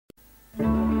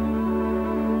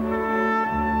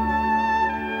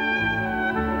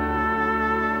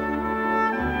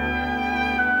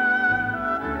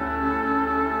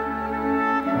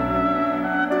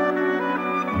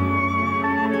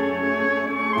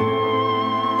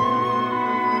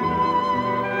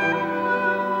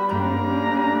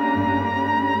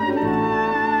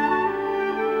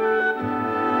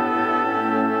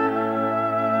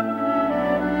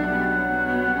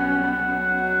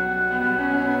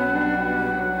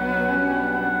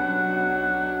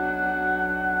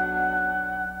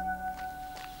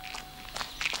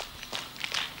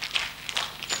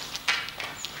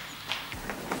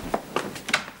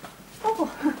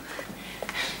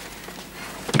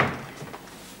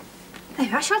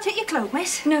There, shall I take your cloak,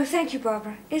 miss? No, thank you,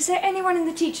 Barbara. Is there anyone in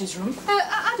the teacher's room?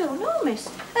 I don't know, miss.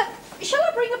 Shall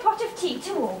I bring a pot of tea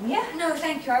to warm you? No,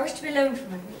 thank you. I wish to be alone for a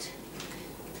moment.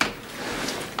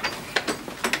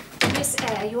 Miss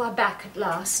Eyre, you are back at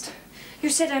last. You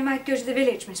said I might go to the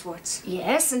village, Miss Watts.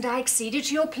 Yes, and I acceded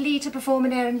to your plea to perform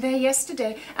an errand there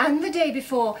yesterday, and the day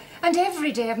before, and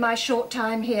every day of my short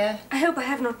time here. I hope I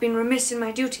have not been remiss in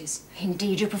my duties.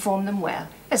 Indeed, you performed them well,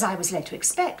 as I was led to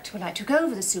expect when I took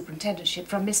over the superintendentship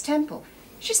from Miss Temple.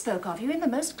 She spoke of you in the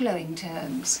most glowing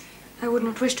terms. I would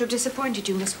not wish to have disappointed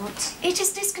you, Miss Watts. It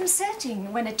is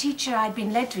disconcerting when a teacher I'd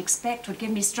been led to expect would give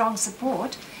me strong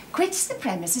support quits the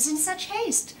premises in such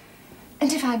haste.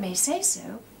 And if I may say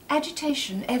so,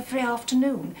 agitation every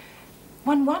afternoon.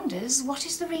 One wonders what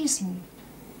is the reason.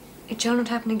 It shall not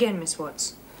happen again, Miss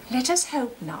Watts. Let us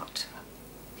hope not.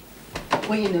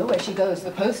 Well, you know where she goes,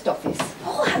 the post office.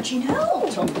 Oh, how'd you know?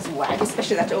 Tongue's wag,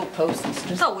 especially that old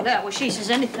postmistress. Oh, well, she says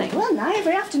anything. Well, now,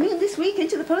 every afternoon this week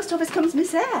into the post office comes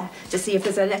Miss Eyre to see if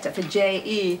there's a letter for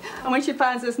J.E. And when she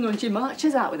finds there's none, she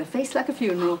marches out with a face like a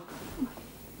funeral.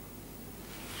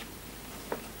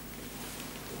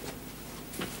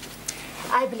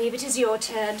 I believe it is your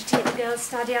turn to take the girls'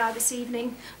 study hour this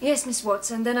evening. Yes, Miss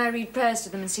Watts, and then I read prayers to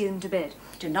them and see them to bed.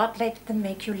 Do not let them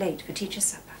make you late for teacher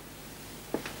supper.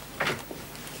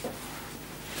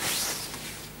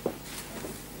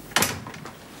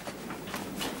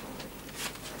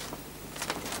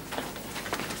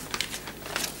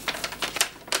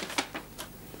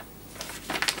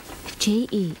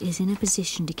 J.E. is in a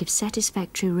position to give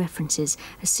satisfactory references.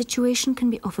 A situation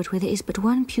can be offered where there is but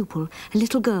one pupil, a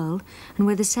little girl, and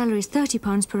where the salary is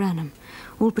 £30 per annum.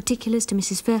 All particulars to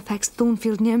Mrs. Fairfax,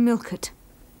 Thornfield, near Millcote.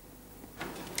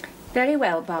 Very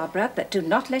well, Barbara, but do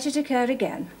not let it occur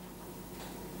again.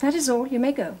 That is all. You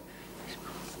may go.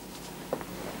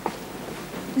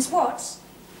 Miss Watts?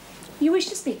 You wish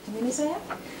to speak to me, Miss Eyre?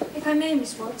 If I may,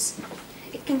 Miss Watts,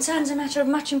 it concerns a matter of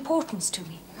much importance to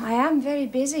me. I am very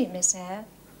busy, Miss Eyre,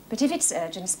 but if it's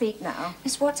urgent, speak now.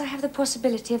 Miss Watts, I have the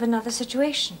possibility of another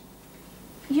situation.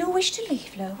 You wish to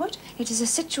leave Lowood? It is a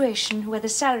situation where the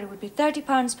salary would be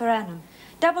 £30 per annum,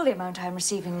 double the amount I am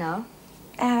receiving now.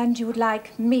 And you would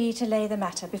like me to lay the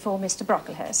matter before Mr.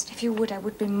 Brocklehurst? If you would, I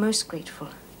would be most grateful.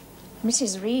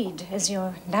 Mrs. Reed, as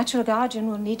your natural guardian,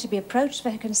 will need to be approached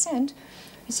for her consent.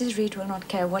 Mrs. Reed will not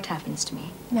care what happens to me.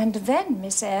 And then,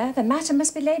 Miss Eyre, the matter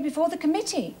must be laid before the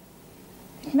committee.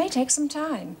 It may take some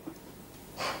time.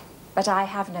 But I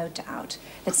have no doubt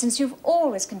that since you've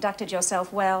always conducted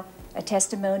yourself well, a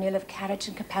testimonial of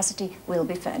character and capacity will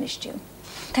be furnished you.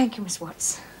 Thank you, Miss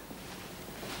Watts.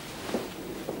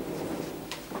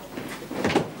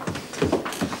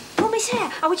 Oh, Miss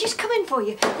Eyre, I was just coming for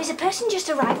you. There's a person just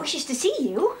arrived wishes to see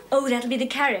you. Oh, that'll be the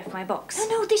carrier for my box.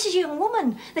 No, this is a young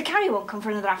woman. The carrier won't come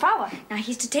for another half hour. Now,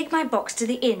 he's to take my box to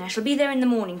the inn. I shall be there in the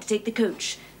morning to take the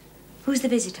coach. Who's the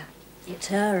visitor? It's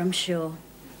her, I'm sure.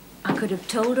 I could have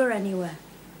told her anywhere.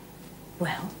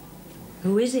 Well,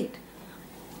 who is it?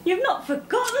 You've not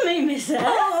forgotten me, Miss Eyre.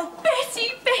 Oh,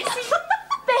 Bessie!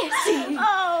 Bessie!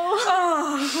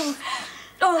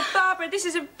 Oh, Barbara, this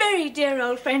is a very dear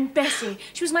old friend, Bessie.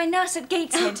 She was my nurse at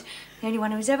Gateshead, the only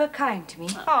one who was ever kind to me.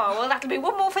 Oh, well, that'll be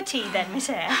one more for tea then, Miss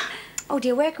Eyre. Oh,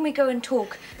 dear, where can we go and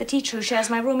talk? The teacher who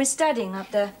shares my room is studying up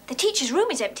there. The teacher's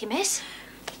room is empty, miss.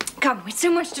 Come, with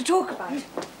so much to talk about.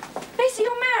 Bessie,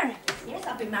 you're married. Yes,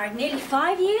 I've been married nearly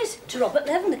 5 years to Robert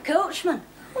Levin, the coachman.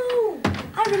 Oh,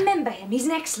 I remember him. He's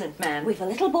an excellent man. We've a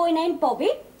little boy named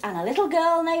Bobby and a little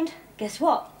girl named, guess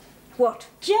what? What?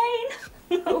 Jane.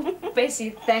 Oh,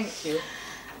 Bessie, thank you.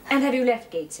 And have you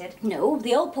left Gateshead? No,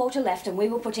 the old porter left and we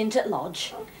were put into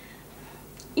lodge.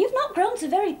 You've not grown so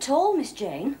very tall, Miss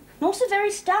Jane, nor so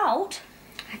very stout.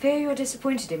 I fear you're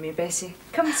disappointed in me, Bessie.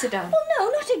 Come and sit down. Well, no,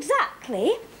 not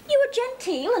exactly. You were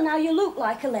genteel and now you look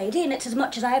like a lady, and it's as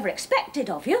much as I ever expected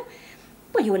of you.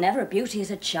 Well, you were never a beauty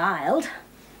as a child.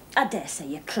 I dare say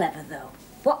you're clever, though.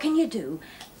 What can you do?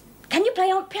 Can you play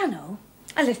on piano?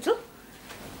 A little.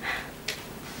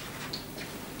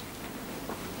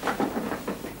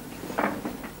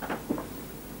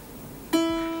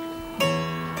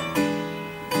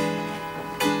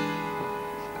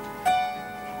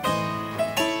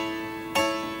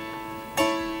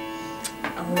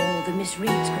 Miss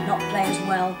Reeds could not play as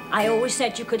well. I always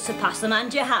said you could surpass them,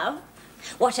 and you have.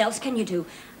 What else can you do?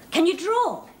 Can you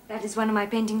draw? That is one of my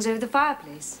paintings over the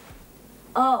fireplace.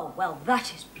 Oh, well,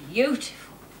 that is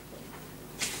beautiful.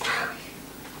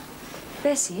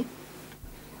 Bessie,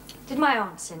 did my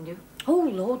aunt send you? Oh,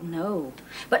 Lord, no.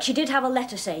 But she did have a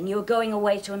letter saying you were going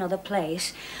away to another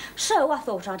place. So I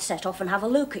thought I'd set off and have a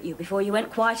look at you before you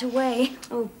went quite away.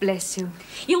 Oh, bless you.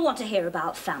 You'll want to hear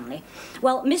about family.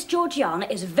 Well, Miss Georgiana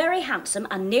is very handsome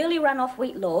and nearly ran off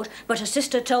Wheat Lord, but her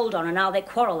sister told on her, now they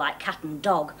quarrel like cat and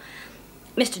dog.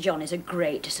 Mr. John is a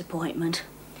great disappointment.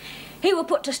 He were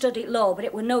put to study law, but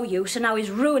it were no use, and now he's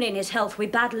ruining his health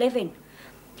with bad living.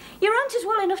 Your aunt is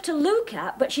well enough to look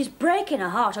at, but she's breaking her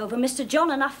heart over Mr.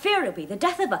 John, and I fear it'll be the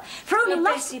death of her. For only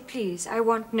Bessie, please, I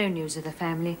want no news of the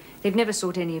family. They've never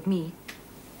sought any of me.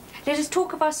 Let us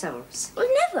talk of ourselves. Well,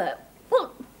 never.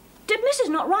 Well, did Mrs.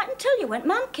 not write and tell you when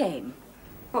man came?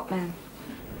 What man?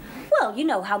 Well, you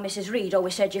know how Mrs. Reed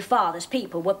always said your father's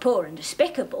people were poor and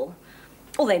despicable.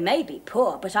 Well, they may be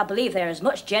poor, but I believe they're as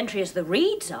much gentry as the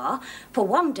Reeds are. For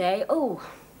one day,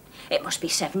 it must be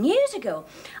 7 years ago,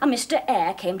 and Mr.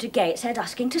 Eyre came to Gateshead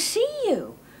asking to see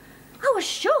you. I was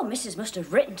sure Mrs. must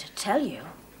have written to tell you.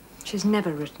 She's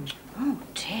never written. Oh,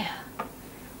 dear.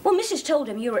 Well, Mrs. told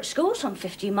him you were at school some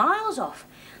 50 miles off.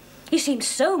 He seemed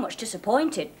so much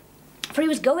disappointed, for he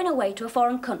was going away to a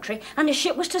foreign country, and his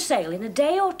ship was to sail in a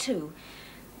day or two.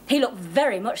 He looked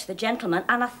very much the gentleman,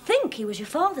 and I think he was your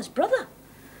father's brother.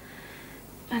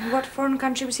 And what foreign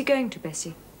country was he going to,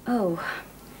 Bessie? Oh,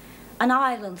 an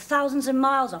island thousands of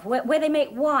miles off, where they make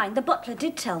wine. The butler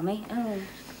did tell me. Oh.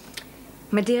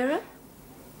 Madeira?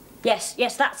 Yes,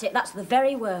 that's it. That's the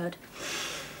very word.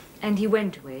 And he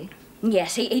went away?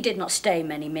 Yes, he did not stay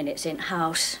many minutes in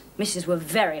house. Mrs. were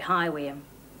very high with him.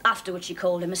 Afterwards she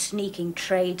called him a sneaking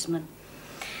tradesman.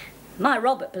 My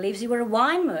Robert believes he were a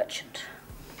wine merchant.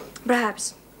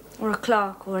 Perhaps. Or a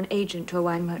clerk or an agent to a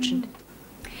wine merchant.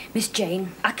 Miss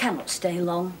Jane, I cannot stay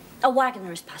long. A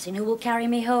waggoner is passing who will carry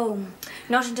me home.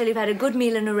 Not until you've had a good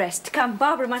meal and a rest. Come,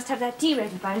 Barbara must have that tea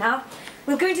ready by now.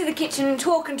 We'll go to the kitchen and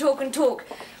talk and talk and talk.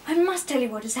 I must tell you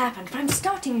what has happened, but I'm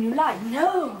starting a new life.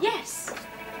 No. Yes.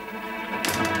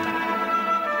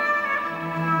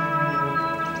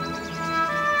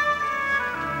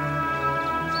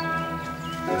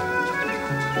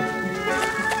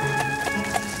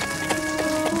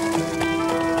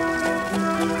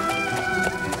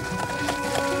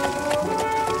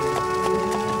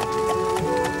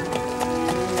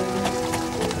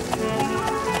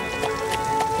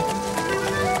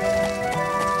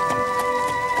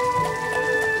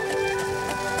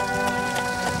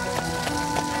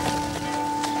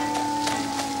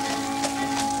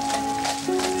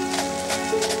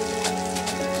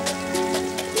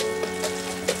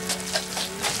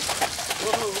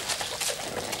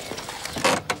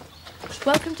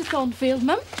 Welcome to Thornfield,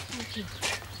 Mum. Thank you.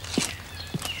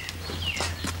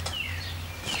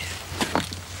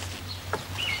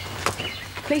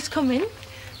 Please come in.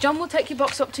 John will take your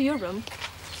box up to your room.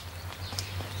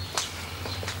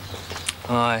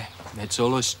 Aye, it's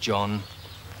allus John.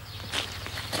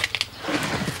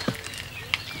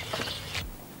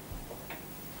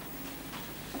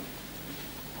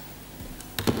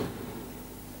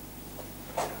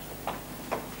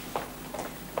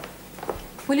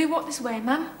 Will you walk this way,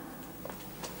 Mum?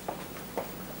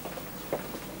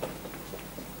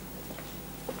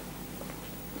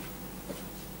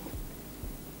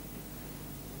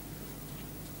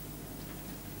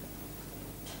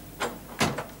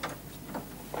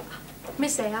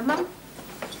 Miss Eyre, Mum.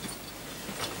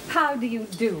 How do you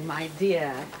do, my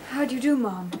dear? How do you do,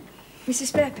 Mom?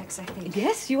 Mrs. Fairfax, I think.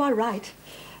 Yes, you are right.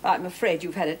 I'm afraid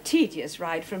you've had a tedious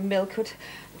ride from Milkwood.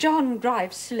 John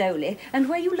drives slowly. And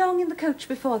were you long in the coach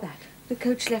before that? The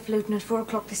coach left Luton at 4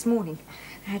 o'clock this morning.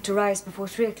 I had to rise before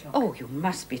 3 o'clock. Oh, you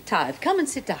must be tired. Come and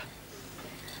sit down.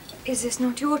 Is this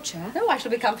not your chair? No, I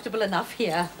shall be comfortable enough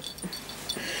here.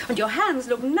 And your hands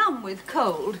look numb with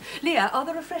cold. Leah, are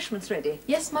the refreshments ready?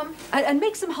 Yes, Mum. And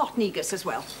make some hot negus as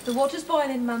well. The water's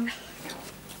boiling, Mum.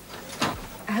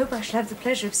 I hope I shall have the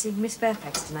pleasure of seeing Miss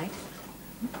Fairfax tonight.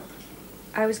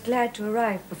 I was glad to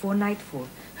arrive before nightfall,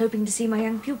 hoping to see my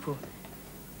young pupil,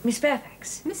 Miss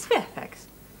Fairfax. Miss Fairfax?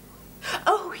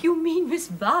 Oh, you mean Miss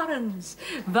Barnes.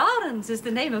 Barnes is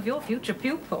the name of your future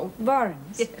pupil.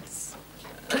 Barnes? Yes.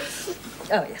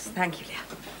 Oh, yes, thank you, Leah.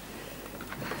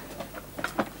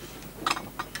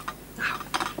 Now,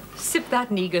 sip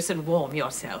that negus and warm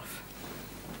yourself.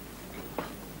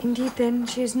 Indeed, then,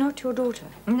 she is not your daughter.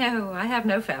 No, I have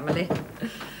no family.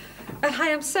 But I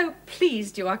am so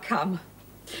pleased you are come.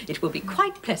 It will be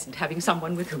quite pleasant having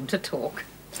someone with whom to talk.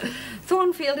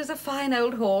 Thornfield is a fine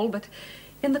old hall, but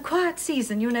in the quiet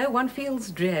season, you know, one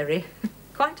feels dreary.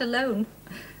 Quite alone.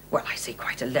 Well, I say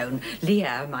quite alone.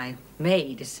 Leah, my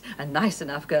maid, is a nice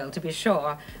enough girl, to be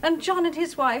sure. And John and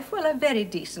his wife, well, are very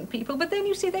decent people, but then,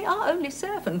 you see, they are only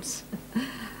servants.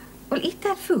 Well, eat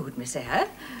that food, Miss Eyre.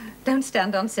 Don't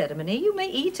stand on ceremony. You may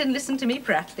eat and listen to me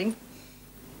prattling.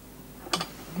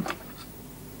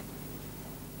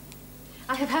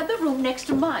 I have had the room next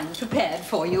to mine prepared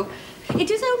for you.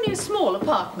 It is only a small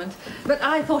apartment, but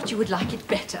I thought you would like it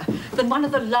better than one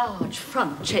of the large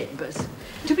front chambers.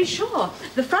 To be sure,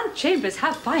 the front chambers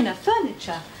have finer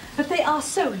furniture, but they are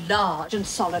so large and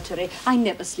solitary, I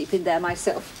never sleep in there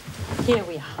myself. Here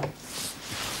we are.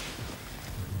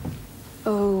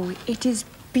 Oh, it is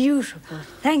beautiful.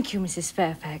 Thank you, Mrs.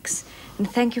 Fairfax. And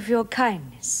thank you for your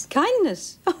kindness.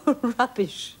 Kindness? Oh,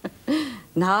 rubbish.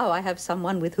 Now I have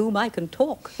someone with whom I can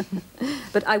talk.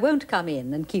 But I won't come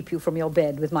in and keep you from your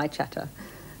bed with my chatter.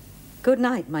 Good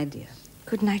night, my dear.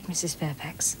 Good night, Mrs.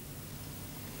 Fairfax.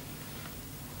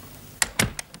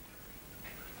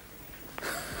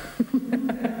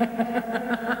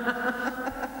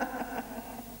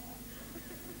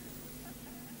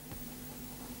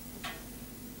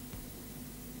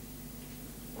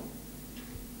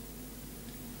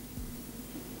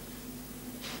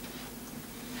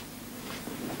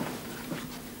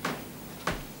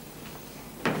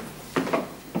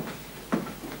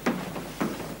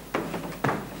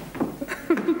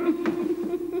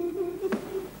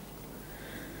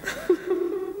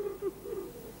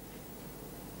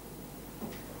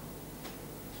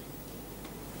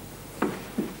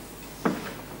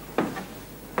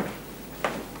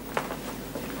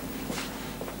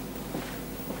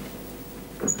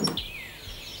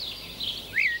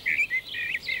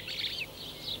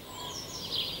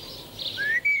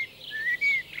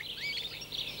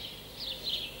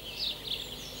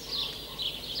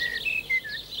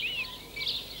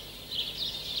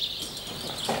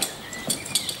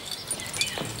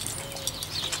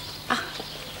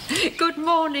 Good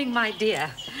morning, my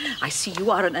dear. I see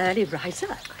you are an early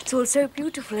riser. It's all so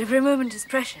beautiful. Every moment is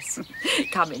precious.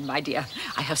 Come in, my dear.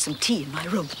 I have some tea in my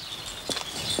room.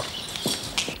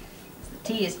 The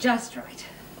tea is just right.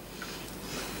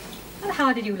 And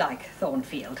how did you like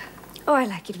Thornfield? Oh, I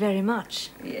like it very much.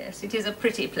 Yes, it is a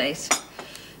pretty place.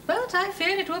 But I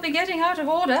fear it will be getting out of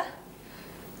order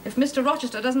if Mr.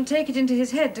 Rochester doesn't take it into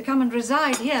his head to come and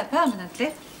reside here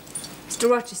permanently. Mr.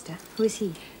 Rochester, who is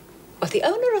he? Well, the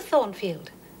owner of Thornfield.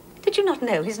 Did you not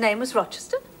know his name was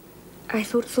Rochester? I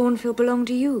thought Thornfield belonged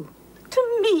to you.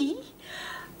 To me?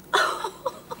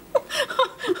 Oh,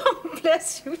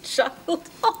 bless you, child.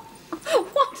 Oh,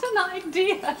 what an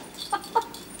idea.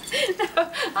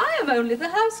 No, I am only the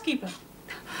housekeeper,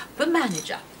 the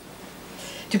manager.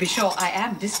 To be sure, I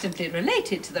am distantly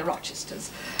related to the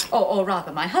Rochesters, or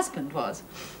rather my husband was.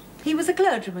 He was a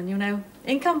clergyman, you know,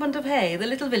 incumbent of Hay, the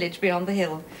little village beyond the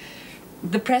hill.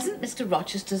 The present Mr.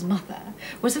 Rochester's mother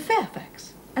was a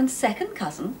Fairfax and second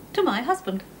cousin to my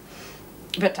husband.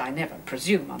 But I never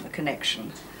presume on the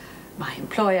connection. My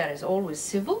employer is always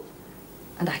civil,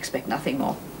 and I expect nothing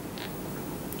more.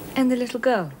 And the little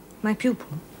girl, my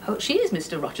pupil? Oh, she is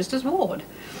Mr. Rochester's ward,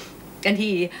 and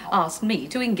he asked me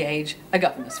to engage a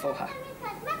governess for her.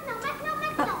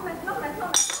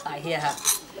 I hear her.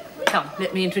 Come,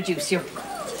 let me introduce you.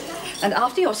 And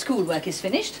after your schoolwork is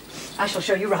finished, I shall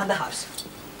show you round the house.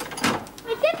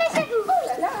 Adèle, passez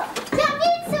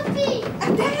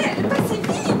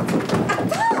vite!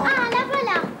 Attends! Ah, la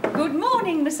voilà. Good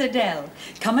morning, Miss Adèle.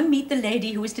 Come and meet the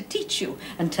lady who is to teach you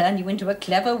and turn you into a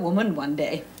clever woman one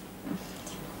day.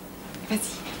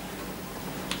 Vas-y.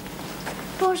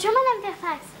 Bonjour, Madame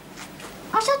Fairfax.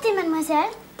 Enchantée,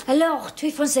 mademoiselle. Alors, tu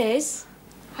es française?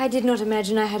 I did not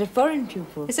imagine I had a foreign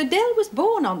pupil. Miss Adèle was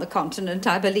born on the continent,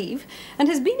 I believe, and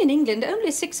has been in England only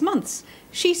 6 months.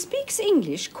 She speaks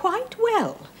English quite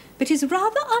well, but is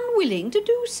rather unwilling to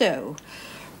do so.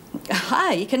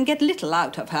 I can get little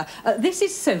out of her. This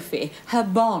is Sophie, her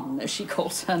bonne, as she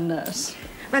calls her nurse.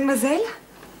 Mademoiselle,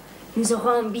 nous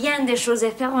aurons bien des choses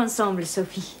à faire ensemble,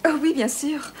 Sophie. Oh oui, bien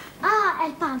sûr. Ah,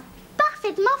 elle parle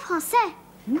parfaitement français.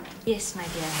 Yes, my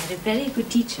dear, I had a very good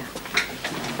teacher.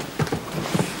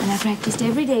 And I practiced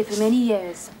every day for many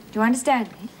years. Do you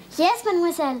understand me? Yes,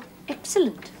 mademoiselle.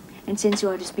 Excellent. And since you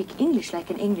are to speak English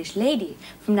like an English lady,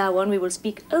 from now on we will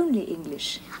speak only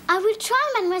English. I will try,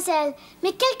 mademoiselle,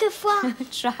 mais quelquefois.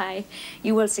 Try.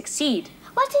 You will succeed.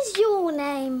 What is your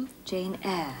name? Jane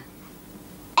Eyre.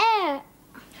 Eyre.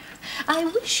 I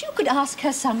wish you could ask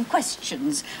her some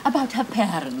questions about her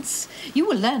parents. You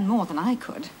will learn more than I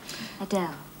could.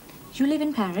 Adele, you live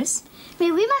in Paris? Mais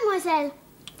oui, mademoiselle.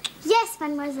 Yes,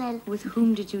 mademoiselle. With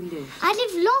whom did you live? I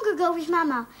lived long ago with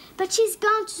Mama, but she's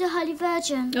gone to the Holy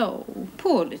Virgin. Oh,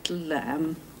 poor little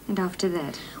lamb. And after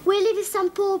that? We live with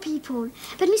some poor people,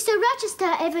 but Mr.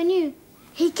 Rochester est venu.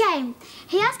 He came.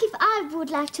 He asked if I would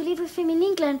like to live with him in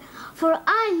England, for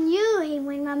I knew him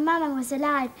when my mama was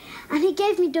alive, and he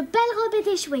gave me the belle robe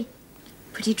des jouets.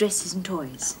 Pretty dresses and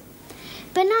toys.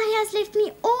 But now he has left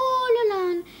me all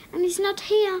alone, and he's not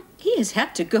here. He has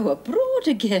had to go abroad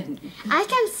again. I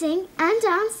can sing and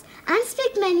dance and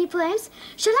speak many poems.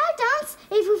 Shall I dance?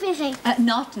 Et vous verrez.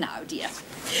 Not now, dear.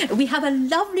 We have a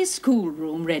lovely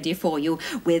schoolroom ready for you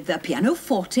with a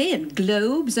pianoforte and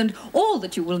globes and all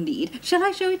that you will need. Shall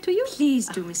I show it to you? Please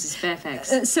do, Mrs.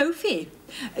 Fairfax. Sophie,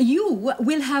 you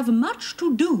will have much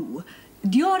to do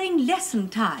during lesson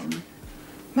time.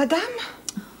 Madame?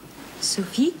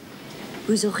 Sophie,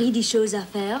 vous aurez des choses à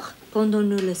faire pendant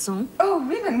nos leçons? Oh,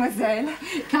 oui, mademoiselle.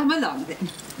 Come along, then.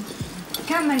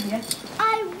 Come, my dear.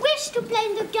 I wish to play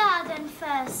in the garden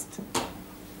first.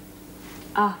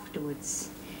 Afterwards.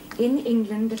 In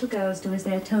England, little girls do as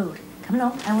they're told. Come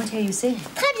along, I want to hear you sing.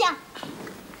 Très bien.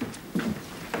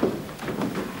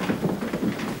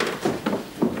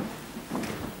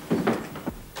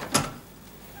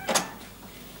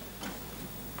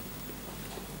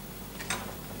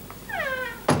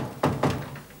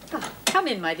 Come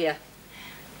in, my dear.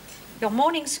 Your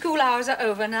morning school hours are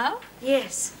over now?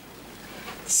 Yes.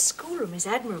 The schoolroom is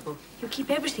admirable. You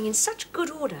keep everything in such good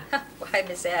order. Why,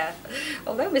 Miss Eyre,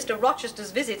 although Mr.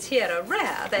 Rochester's visits here are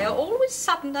rare, they are always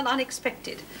sudden and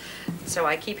unexpected. So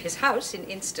I keep his house in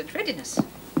instant readiness.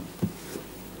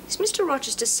 Is Mr.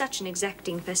 Rochester such an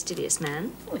exacting, fastidious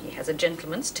man? Well, he has a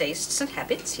gentleman's tastes and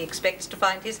habits. He expects to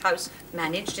find his house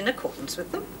managed in accordance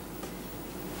with them.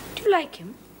 Do you like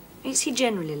him? Is he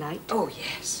generally liked? Oh,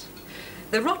 yes.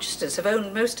 The Rochesters have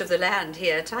owned most of the land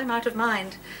here, time out of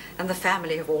mind, and the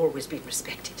family have always been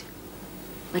respected.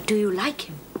 But do you like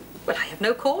him? Well, I have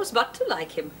no cause but to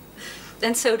like him.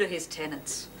 And so do his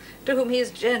tenants, to whom he is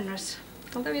generous,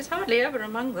 although he's hardly ever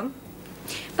among them.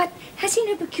 But has he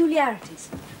no peculiarities?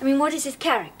 I mean, what is his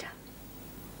character?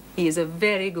 He is a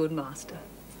very good master.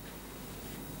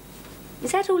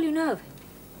 Is that all you know of him?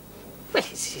 Well,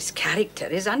 his character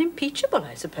is unimpeachable,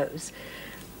 I suppose.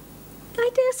 I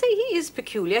dare say he is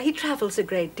peculiar. He travels a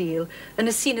great deal and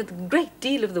has seen a great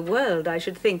deal of the world, I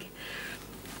should think.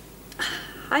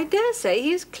 I dare say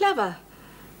he is clever,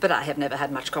 but I have never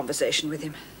had much conversation with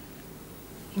him.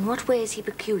 In what way is he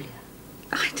peculiar?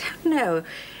 I don't know.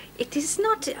 It is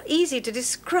not easy to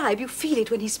describe. You feel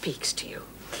it when he speaks to you.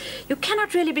 You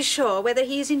cannot really be sure whether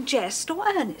he is in jest or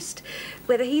earnest,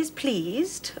 whether he is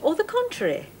pleased or the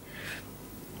contrary.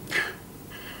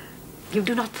 You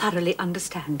do not thoroughly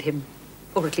understand him,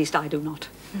 or at least I do not.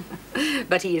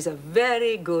 But he is a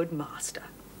very good master.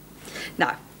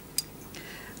 Now,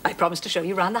 I promised to show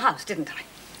you round the house, didn't I?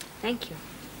 Thank you.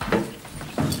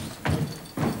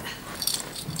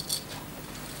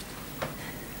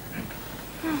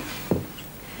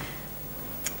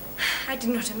 I did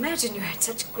not imagine you had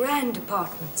such grand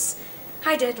apartments.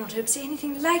 I dared not hope to see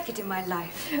anything like it in my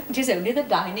life. It is only the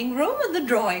dining room and the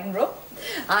drawing room.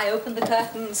 I open the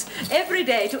curtains every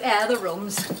day to air the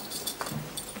rooms.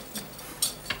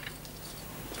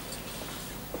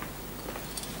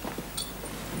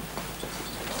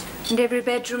 And every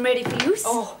bedroom ready for use?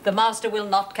 Oh, the master will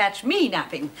not catch me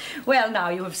napping. Well, now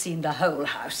you have seen the whole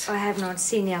house. I have not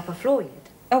seen the upper floor yet.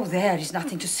 Oh, there is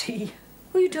nothing to see.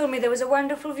 Well, you told me there was a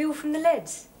wonderful view from the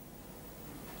leads.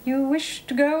 You wish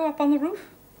to go up on the roof?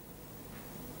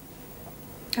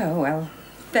 Oh, well,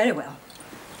 very well.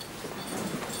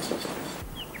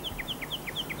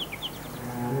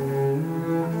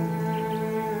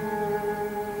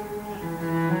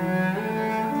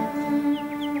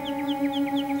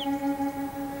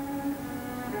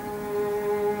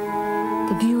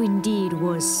 The view indeed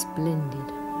was splendid.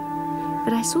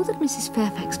 But I saw that Mrs.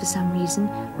 Fairfax, for some reason,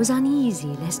 was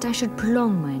uneasy lest I should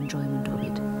prolong my enjoyment of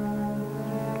it.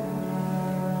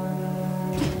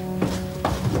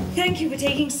 Thank you for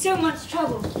taking so much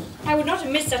trouble. I would not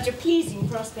have missed such a pleasing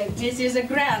prospect. This is a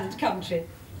grand country.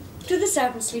 Do the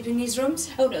servants sleep in these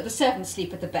rooms? Oh, no, the servants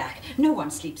sleep at the back. No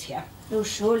one sleeps here. Oh,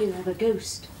 surely you have a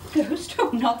ghost. Ghost? Oh,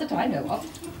 not that I know of.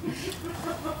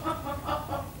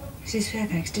 Mrs.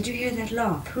 Fairfax, did you hear that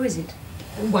laugh? Who is it?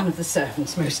 One of the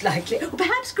servants, most likely. Oh,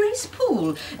 perhaps Grace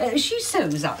Poole. She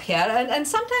sews up here, and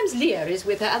sometimes Lear is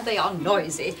with her, and they are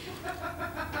noisy.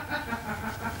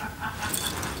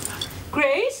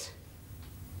 Grace?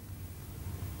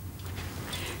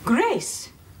 Grace?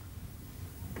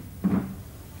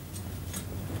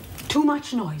 Too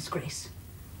much noise, Grace.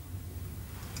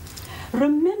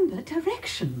 Remember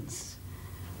directions.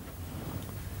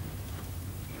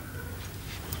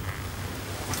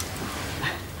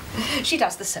 She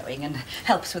does the sewing and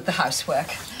helps with the housework.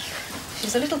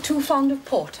 She's a little too fond of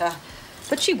porter,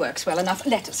 But she works well enough.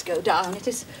 Let us go down. It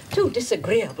is too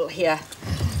disagreeable here.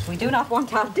 We do not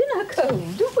want our dinner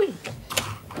cold, do we?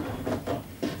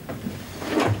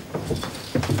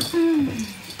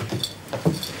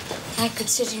 I could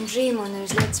sit and dream on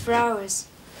those legs for hours.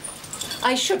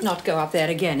 I should not go up there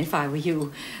again if I were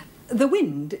you. The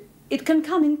wind, it can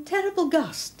come in terrible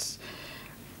gusts.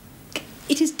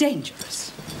 It is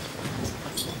dangerous.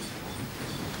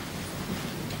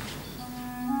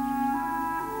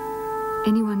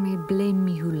 Anyone may blame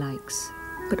me who likes,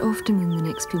 but often in the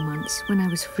next few months, when I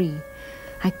was free,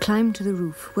 I climbed to the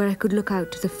roof where I could look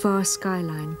out to the far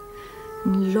skyline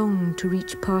and longed to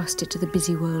reach past it to the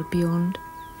busy world beyond.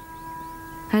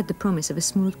 I had the promise of a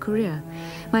smooth career.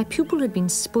 My pupil had been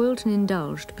spoilt and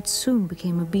indulged, but soon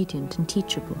became obedient and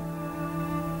teachable.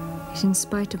 Yet in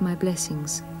spite of my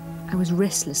blessings, I was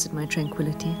restless at my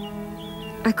tranquility.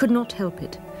 I could not help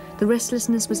it. The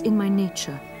restlessness was in my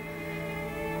nature.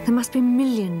 There must be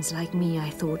millions like me, I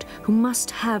thought, who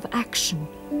must have action.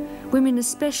 Women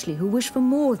especially, who wish for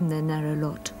more than their narrow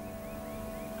lot.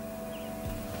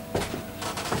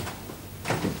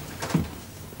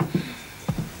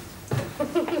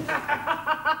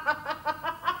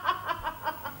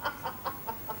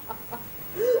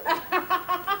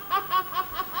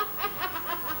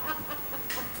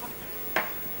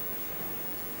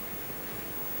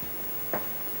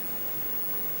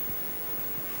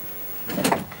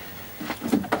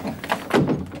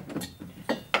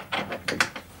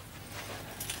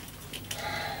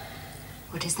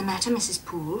 What is the matter, Mrs.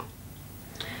 Poole?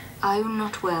 Are you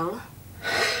not well?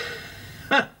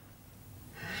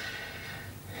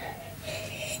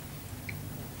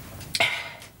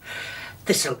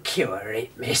 This'll cure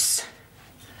it, miss.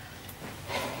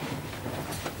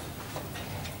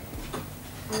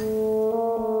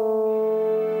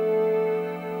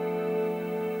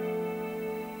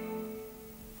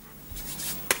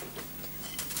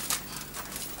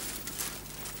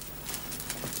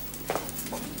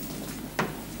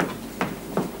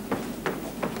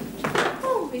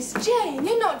 Miss Jane,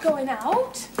 you're not going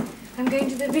out. I'm going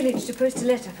to the village to post a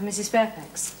letter for Mrs.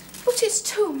 Fairfax. But it's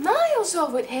 2 miles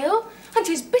over the hill, and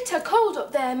 'tis bitter cold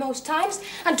up there most times,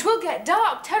 and 'twill get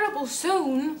dark terrible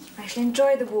soon. I shall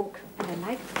enjoy the walk, and I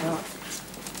like the dark.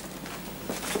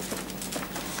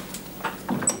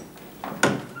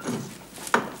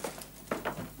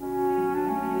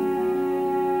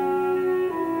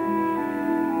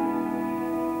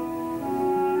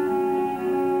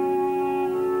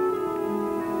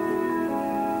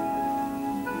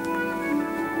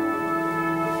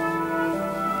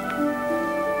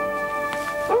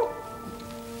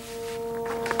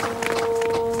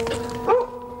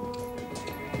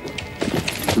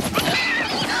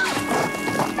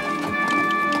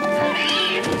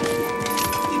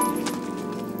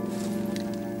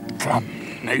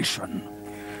 Damnation.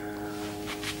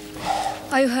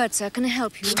 Are you hurt, sir? Can I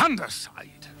help you? Stand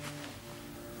aside.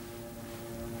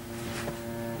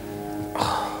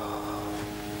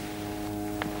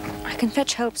 I can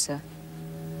fetch help, sir.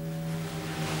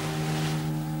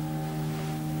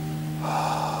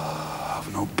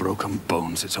 I've no broken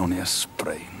bones. It's only a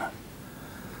sprain.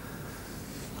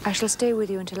 I shall stay with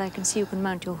you until I can see you can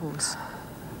mount your horse.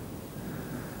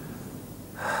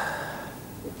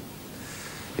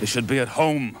 You should be at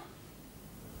home.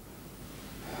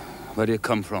 Where do you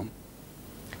come from?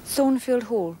 Thornfield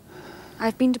Hall.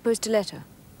 I've been to post a letter.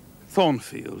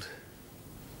 Thornfield?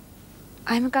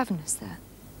 I'm a governess there.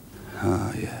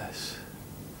 Ah, yes.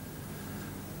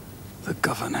 The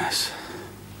governess.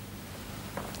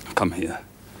 Come here.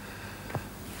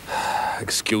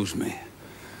 Excuse me.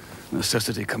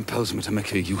 Necessity compels me to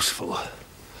make you useful.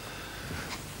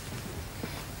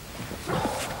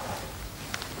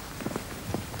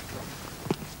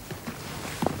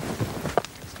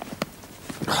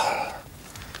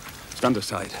 Stand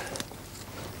aside.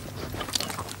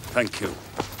 Thank you.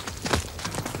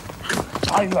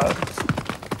 Tyler!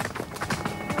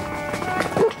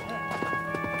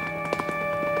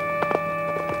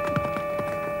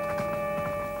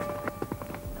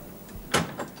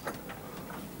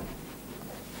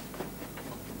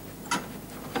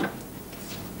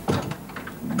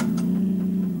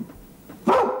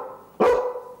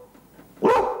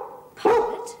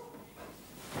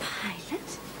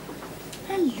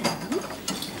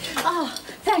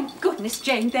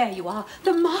 Jane, there you are.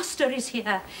 The master is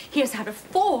here. He has had a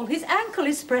fall. His ankle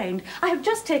is sprained. I have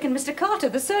just taken Mr. Carter,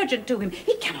 the surgeon, to him.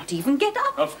 He cannot even get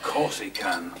up. Of course he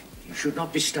can. You should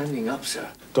not be standing up,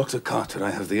 sir. Dr. Carter, I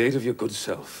have the aid of your good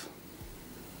self.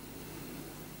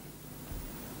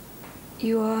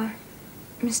 You are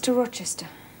Mr. Rochester.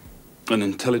 An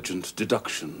intelligent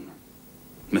deduction.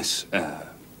 Miss Eyre.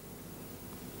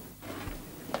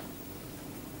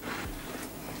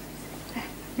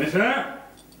 Miss Eyre?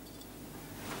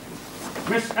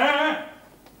 Miss Eyre?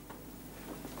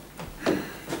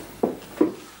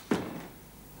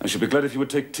 I should be glad if you would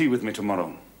take tea with me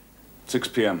tomorrow. 6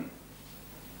 p.m.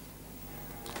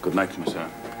 Good night, Miss Eyre.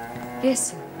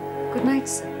 Yes, sir. Good night,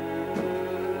 sir.